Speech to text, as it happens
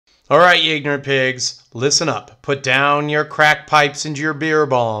All right, you ignorant pigs, listen up. Put down your crack pipes into your beer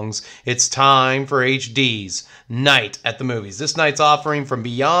bongs. It's time for HD's Night at the Movies. This night's offering from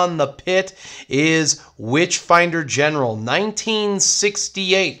Beyond the Pit is Witchfinder General,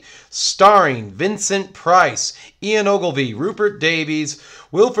 1968, starring Vincent Price, Ian Ogilvy, Rupert Davies,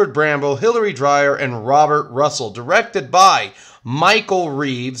 Wilfred Bramble, Hilary, Dwyer, and Robert Russell. Directed by Michael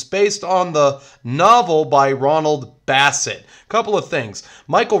Reeves, based on the novel by Ronald Bassett. Couple of things.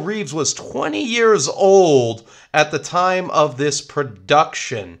 Michael Reeves was 20 years old at the time of this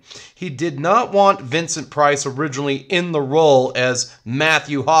production. He did not want Vincent Price originally in the role as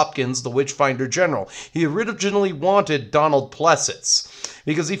Matthew Hopkins, the Witchfinder General. He originally wanted Ronald Bassett,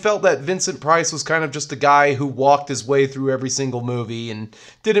 because he felt that Vincent Price was kind of just a guy who walked his way through every single movie and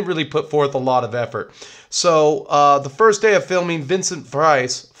didn't really put forth a lot of effort. So the first day of filming, Vincent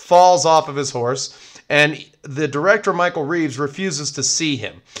Price falls off of his horse, and the director, Michael Reeves, refuses to see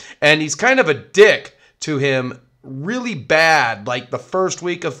him. And he's kind of a dick to him really bad, like the first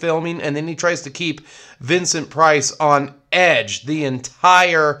week of filming, and then he tries to keep Vincent Price on edge the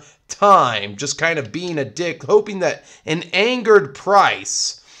entire time, just kind of being a dick, hoping that an angered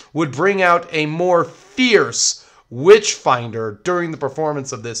Price would bring out a more fierce Witchfinder during the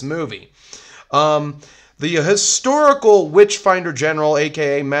performance of this movie. The historical Witchfinder General,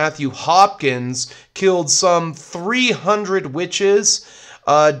 aka Matthew Hopkins, killed some 300 witches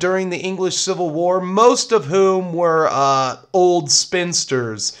during the English Civil War, most of whom were old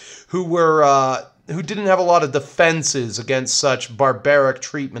spinsters who didn't have a lot of defenses against such barbaric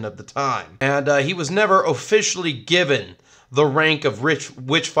treatment of the time. And he was never officially given the rank of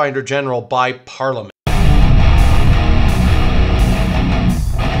Witchfinder General by Parliament.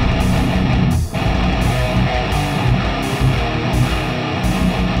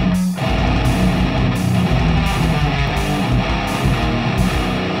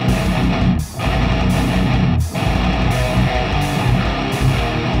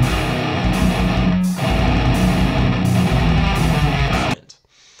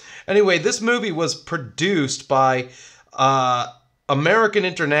 Anyway, this movie was produced by American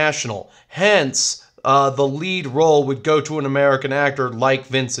International. Hence, the lead role would go to an American actor like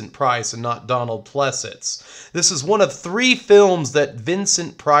Vincent Price and not Ronald Bassett. This is one of 3 films that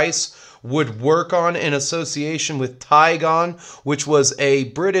Vincent Price would work on in association with Tygon, which was a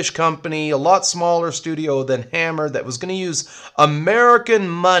British company, a lot smaller studio than Hammer, that was going to use American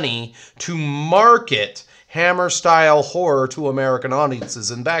money to market Hammer-style horror to American audiences.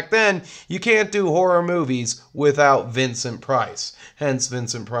 And back then, you can't do horror movies without Vincent Price. Hence,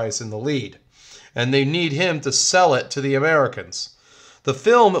 Vincent Price in the lead. And they need him to sell it to the Americans. The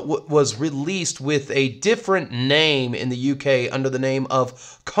film was released with a different name in the UK under the name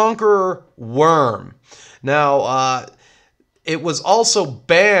of Conqueror Worm. Now, it was also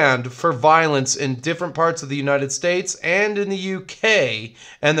banned for violence in different parts of the United States and in the UK,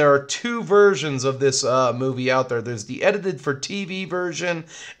 and there are 2 versions of this movie out there. There's the edited for TV version,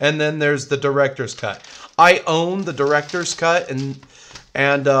 and then there's the director's cut. I own the director's cut, and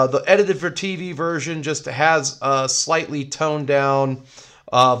the edited for TV version just has slightly toned down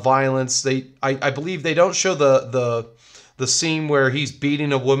violence. I believe they don't show the scene where he's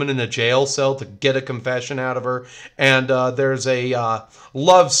beating a woman in a jail cell to get a confession out of her. And there's a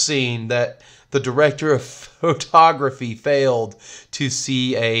love scene that the director of photography failed to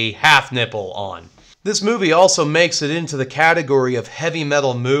see a half nipple on. This movie also makes it into the category of heavy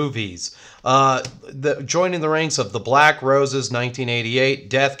metal movies, joining the ranks of The Black Roses, 1988,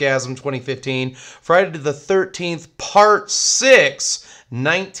 Deathgasm, 2015, Friday the 13th, Part 6,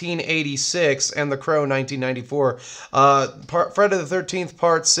 1986, and The Crow, 1994. Friday the 13th,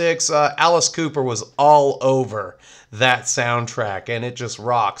 Part 6, Alice Cooper was all over that soundtrack, and it just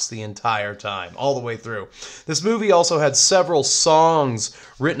rocks the entire time, all the way through. This movie also had several songs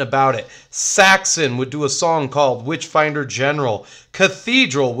written about it. Saxon would do a song called Witchfinder General.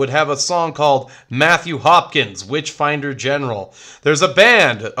 Cathedral would have a song called Matthew Hopkins, Witchfinder General. There's a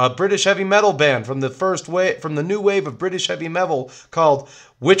band, a British heavy metal band from the new wave of British heavy metal called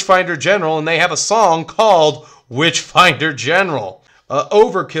Witchfinder General, and they have a song called Witchfinder General.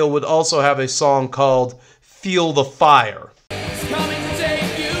 Overkill would also have a song called Feel the Fire. It's coming to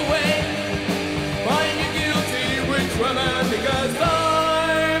take you away. Find you guilty, witch woman, because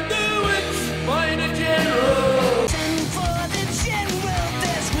I'm the Witchfinder General. And for the general,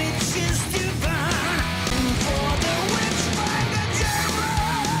 there's witches to find. And for the Witchfinder General.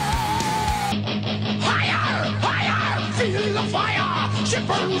 Fire! Fire! Feel the fire! She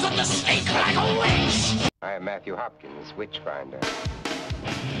burns up the stake like a witch! I am Matthew Hopkins, Witchfinder.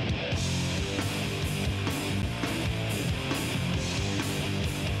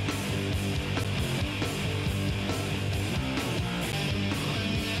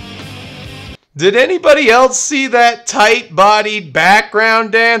 Did anybody else see that tight-bodied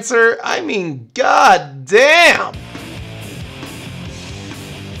background dancer? I mean, god damn!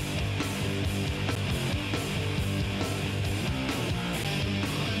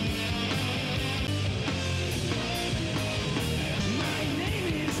 My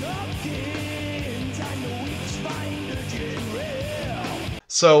name is Hopkins. I'm the Witchfinder General.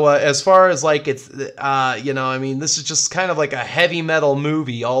 So as far as like it's, I mean, this is just kind of like a heavy metal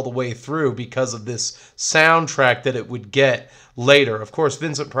movie all the way through because of this soundtrack that it would get later. Of course,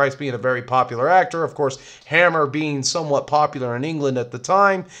 Vincent Price being a very popular actor, of course, Hammer being somewhat popular in England at the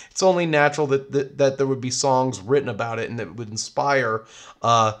time, it's only natural that there would be songs written about it and that would inspire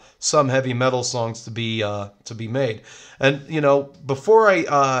some heavy metal songs to be made. And before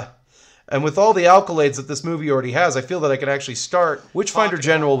and with all the accolades that this movie already has, I feel that I can actually start. Witchfinder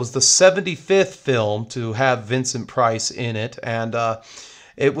General was the 75th film to have Vincent Price in it, and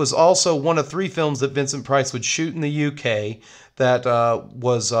it was also one of 3 films that Vincent Price would shoot in the UK that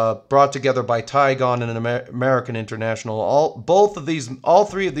was brought together by Tygon and American International. All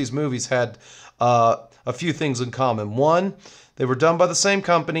 3 of these movies had a few things in common. One, they were done by the same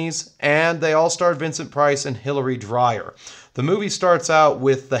companies, and they all starred Vincent Price and Hilary Dwyer. The movie starts out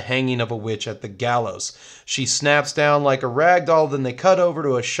with the hanging of a witch at the gallows. She snaps down like a rag doll, then they cut over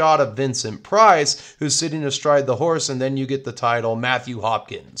to a shot of Vincent Price, who's sitting astride the horse, and then you get the title Matthew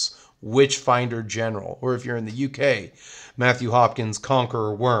Hopkins, Witchfinder General, or if you're in the UK, Matthew Hopkins,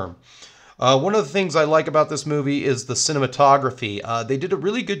 Conqueror Worm. One of the things I like about this movie is the cinematography. They did a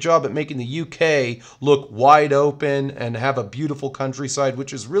really good job at making the UK look wide open and have a beautiful countryside,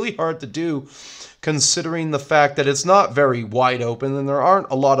 which is really hard to do considering the fact that it's not very wide open and there aren't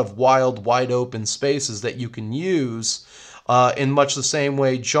a lot of wild, wide open spaces that you can use in much the same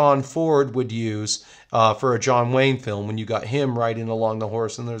way John Ford would use for a John Wayne film when you got him riding along the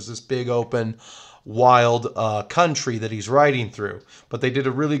horse and there's this big open wild country that he's riding through. But they did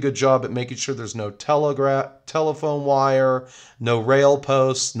a really good job at making sure there's no telephone wire, no rail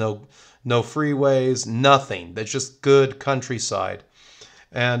posts, no freeways, nothing. That's just good countryside.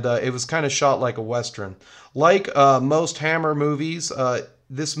 And it was kind of shot like a Western. Like most Hammer movies,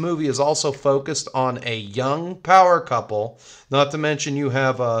 this movie is also focused on a young power couple. Not to mention you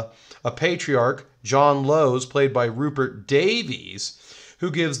have a patriarch, John Lowes, played by Rupert Davies,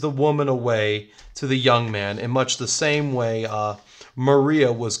 who gives the woman away to the young man in much the same way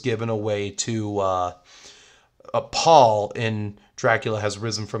Maria was given away to Paul in Dracula Has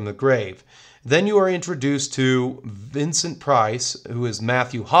Risen from the Grave. Then you are introduced to Vincent Price, who is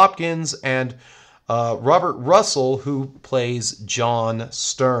Matthew Hopkins, and Robert Russell, who plays John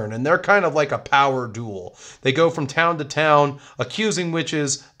Stern. And they're kind of like a power duel. They go from town to town, accusing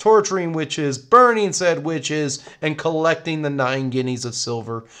witches, torturing witches, burning said witches, and collecting the 9 guineas of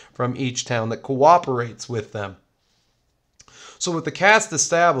silver from each town that cooperates with them. So with the cast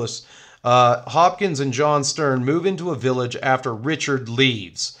established, Hopkins and John Stern move into a village after Richard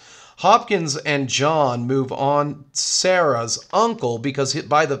leaves. Hopkins and John move on Sarah's uncle because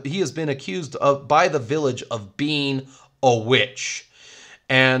he has been accused by the village of being a witch.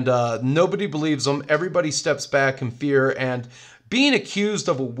 And nobody believes him. Everybody steps back in fear. And being accused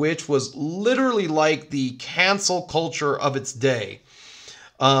of a witch was literally like the cancel culture of its day.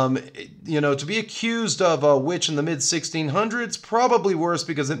 To be accused of a witch in the mid-1600s, probably worse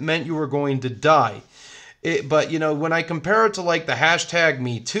because it meant you were going to die. But when I compare it to like the hashtag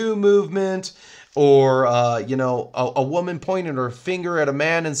Me Too movement or, a woman pointing her finger at a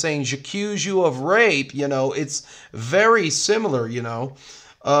man and saying, "J'accuse you of rape," it's very similar,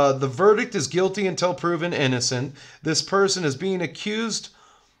 The verdict is guilty until proven innocent. This person is being accused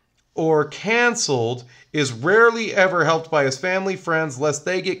or canceled is rarely ever helped by his family, friends, lest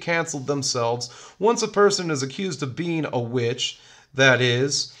they get canceled themselves. Once a person is accused of being a witch, that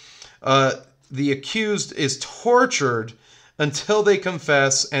is, the accused is tortured until they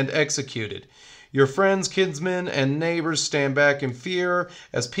confess and executed. Your friends, kinsmen, and neighbors stand back in fear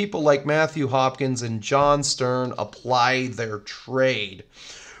as people like Matthew Hopkins and John Stern apply their trade.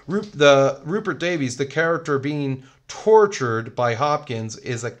 Rupert Davies, the character being tortured by Hopkins,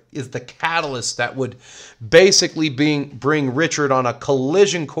 is the catalyst that would basically bring Richard on a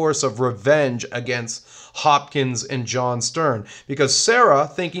collision course of revenge against Hopkins and John Stern, because Sarah,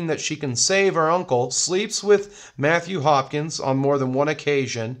 thinking that she can save her uncle, sleeps with Matthew Hopkins on more than one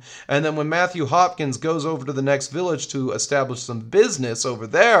occasion, and then when Matthew Hopkins goes over to the next village to establish some business over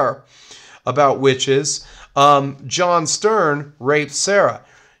there about witches, John Stern rapes Sarah.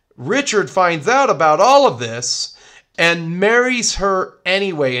 Richard finds out about all of this, and marries her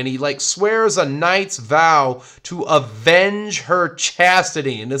anyway, and he like swears a knight's vow to avenge her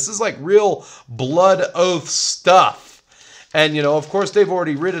chastity. And this is like real blood oath stuff. And, you know, of course, they've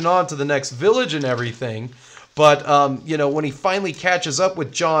already ridden on to the next village and everything. But, you know, when he finally catches up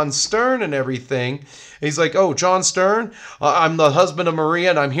with John Stern and everything, he's like, oh, John Stern, I'm the husband of Maria,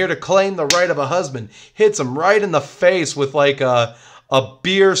 and I'm here to claim the right of a husband. Hits him right in the face with, like, a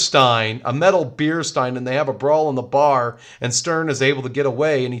beer stein, a metal beer stein, and they have a brawl in the bar, and Stern is able to get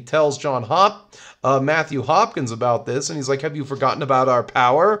away, and he tells Matthew Hopkins about this, and he's like, have you forgotten about our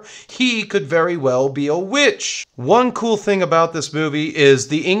power? He could very well be a witch. One cool thing about this movie is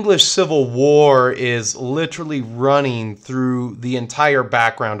the English Civil War is literally running through the entire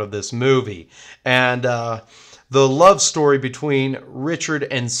background of this movie. And the love story between Richard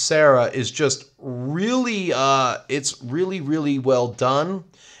and Sarah is just really, it's really, really well done.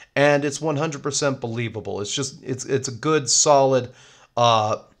 And it's 100% believable. It's just, it's a good, solid,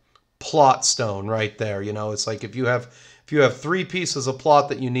 plot stone right there. You know, it's like if you have 3 pieces of plot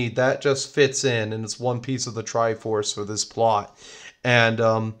that you need, that just fits in, and it's one piece of the Triforce for this plot. And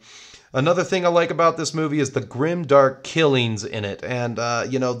another thing I like about this movie is the grim, dark killings in it. And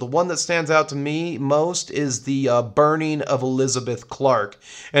you know, the one that stands out to me most is the burning of Elizabeth Clark,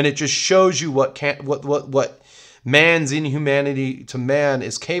 and it just shows you what man's inhumanity to man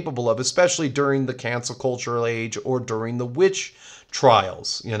is capable of, especially during the cancel culture age or during the witch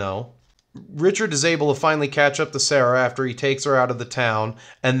trials, you know. Richard is able to finally catch up to Sarah after he takes her out of the town,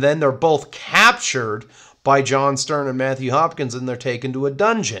 and then they're both captured by John Stern and Matthew Hopkins, and they're taken to a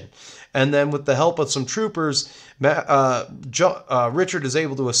dungeon. And then with the help of some troopers, Richard is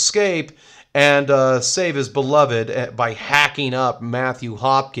able to escape and save his beloved by hacking up Matthew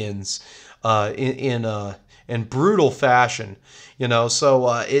Hopkins in brutal fashion. You know, so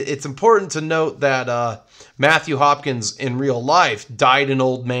it's important to note that Matthew Hopkins in real life died an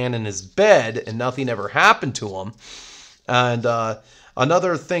old man in his bed, and nothing ever happened to him. And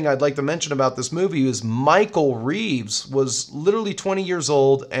another thing I'd like to mention about this movie is Michael Reeves was literally 20 years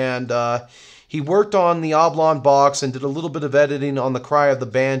old, and he worked on the Oblong Box and did a little bit of editing on The Cry of the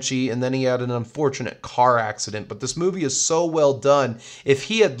Banshee, and then he had an unfortunate car accident. But this movie is so well done. If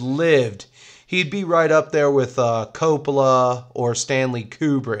he had lived, he'd be right up there with Coppola or Stanley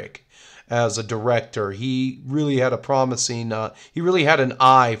Kubrick as a director. He really had a promising, he really had an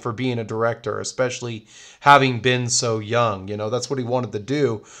eye for being a director, especially having been so young. You know, that's what he wanted to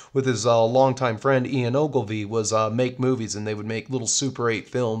do with his longtime friend Ian Ogilvy, was make movies, and they would make little Super 8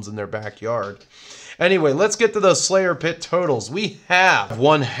 films in their backyard. Anyway, let's get to the Slayer Pit totals. We have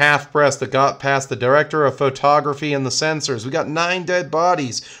one half-breast that got past the director of photography and the censors. We got 9 dead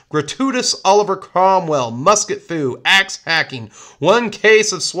bodies, gratuitous Oliver Cromwell, musket foo, axe hacking, 1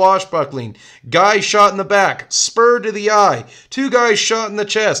 case of swashbuckling, guy shot in the back, spur to the eye, 2 guys shot in the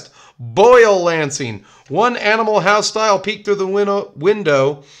chest, boil lancing, 1 Animal House style peek through the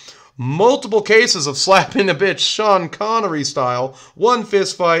window, multiple cases of slapping a bitch Sean Connery style, 1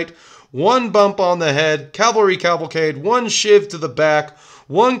 fist fight, 1 bump on the head, cavalry cavalcade, 1 shiv to the back,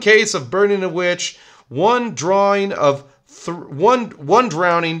 1 case of burning a witch, 1 drawing of one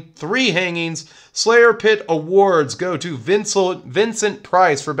drowning, 3 hangings. Slayer Pit awards go to Vincent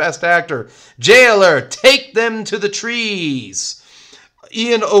Price for Best Actor. Jailer, take them to the trees.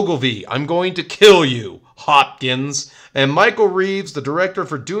 Ian Ogilvy, I'm going to kill you, Hopkins. And Michael Reeves, the director,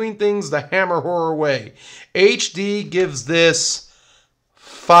 for doing things the Hammer Horror way. HD gives this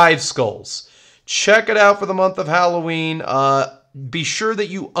 5 skulls. Check it out for the month of Halloween. Be sure that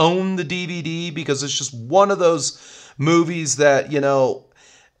you own the DVD, because it's just one of those movies that, you know,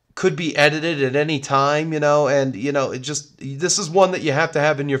 could be edited at any time, you know, and, you know, this is one that you have to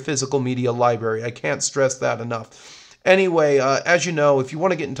have in your physical media library. I can't stress that enough. Anyway, as you know, if you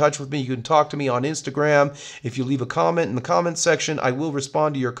want to get in touch with me, you can talk to me on Instagram. If you leave a comment in the comment section, I will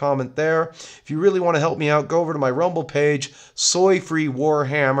respond to your comment there. If you really want to help me out, go over to my Rumble page, Soy Free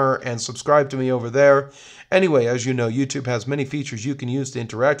Warhammer, and subscribe to me over there. Anyway, as you know, YouTube has many features you can use to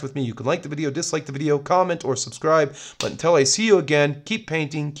interact with me. You can like the video, dislike the video, comment, or subscribe. But until I see you again, keep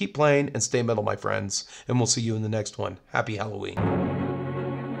painting, keep playing, and stay metal, my friends. And we'll see you in the next one. Happy Halloween.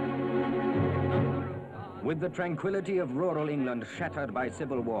 With the tranquility of rural England shattered by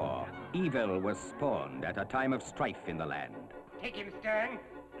civil war, evil was spawned at a time of strife in the land. Take him, Stern.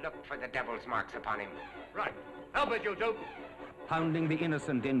 Look for the devil's marks upon him. Right. How about you two? Pounding the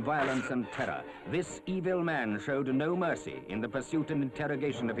innocent in violence and terror, this evil man showed no mercy in the pursuit and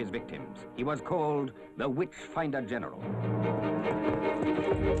interrogation of his victims. He was called the Witchfinder General.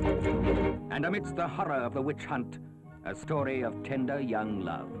 And amidst the horror of the witch hunt, a story of tender young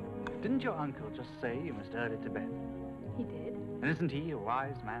love. Didn't your uncle just say you must earn it to bed? He did. And isn't he a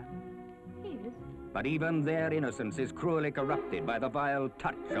wise man? He is. But even their innocence is cruelly corrupted by the vile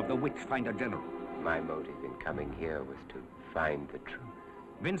touch of the Witchfinder General. My motive in coming here was to find the truth.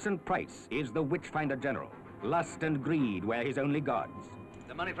 Vincent Price is the Witchfinder General. Lust and greed were his only gods.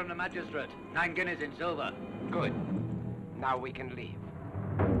 The money from the magistrate. 9 guineas in silver. Good. Now we can leave.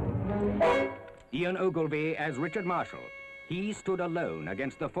 Ian Ogilvy as Richard Marshall. He stood alone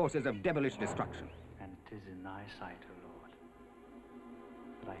against the forces of devilish destruction. And 'tis in thy sight, O Lord,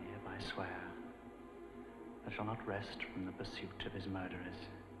 that I hereby swear I shall not rest from the pursuit of his murderers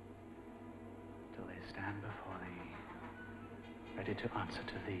till they stand before thee, ready to answer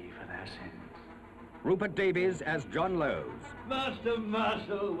to thee for their sins. Rupert Davies as John Lowes. Master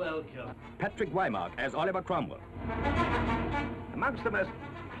Marshall, welcome. Patrick Wymark as Oliver Cromwell. Amongst the most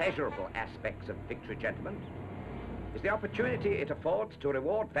pleasurable aspects of victory, gentlemen, is the opportunity it affords to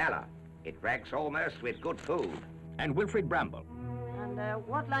reward valor. It ranks almost with good food. And Wilfrid Bramble. And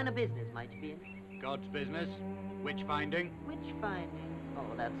what line of business might you be in? God's business. Witch finding. Witch finding.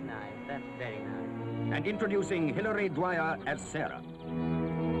 Oh, that's nice. That's very nice. And introducing Hilary Dwyer as Sarah.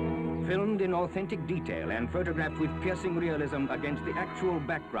 Filmed in authentic detail and photographed with piercing realism against the actual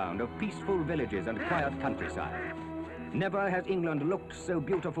background of peaceful villages and quiet countryside. Never has England looked so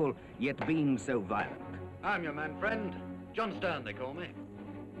beautiful, yet been so violent. I'm your man friend. John Stern, they call me.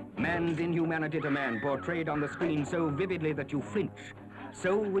 Man's inhumanity to man portrayed on the screen so vividly that you flinch,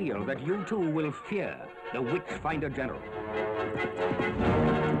 so real that you too will fear the Witchfinder General.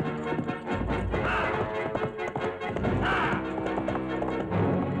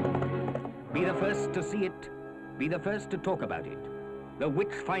 Be the first to see it, be the first to talk about it. The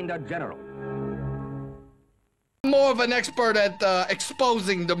Witchfinder General. More of an expert at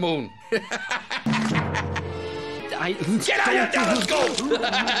exposing the moon. Get out of here, let's go! See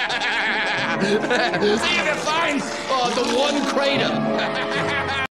if you can find the one crater.